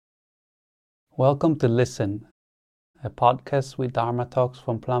Welcome to Listen, a podcast with Dharma talks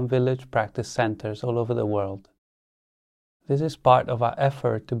from Plum Village practice centers all over the world. This is part of our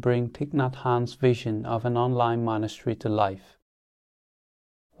effort to bring Thich Nhat Hanh's vision of an online monastery to life.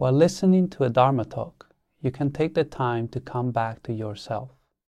 While listening to a Dharma talk, you can take the time to come back to yourself.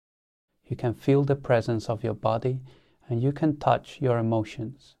 You can feel the presence of your body and you can touch your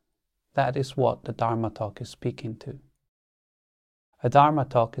emotions. That is what the Dharma talk is speaking to. A Dharma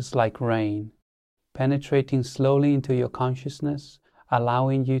talk is like rain, penetrating slowly into your consciousness,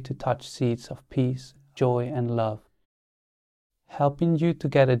 allowing you to touch seeds of peace, joy, and love, helping you to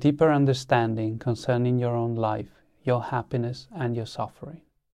get a deeper understanding concerning your own life, your happiness, and your suffering.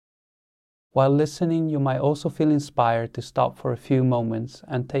 While listening, you might also feel inspired to stop for a few moments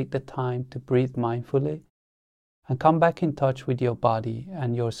and take the time to breathe mindfully and come back in touch with your body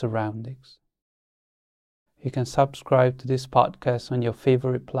and your surroundings. You can subscribe to this podcast on your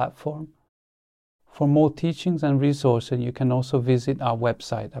favorite platform. For more teachings and resources, you can also visit our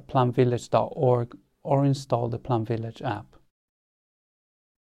website at plumvillage.org or install the Plum Village app.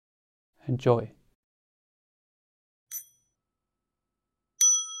 Enjoy.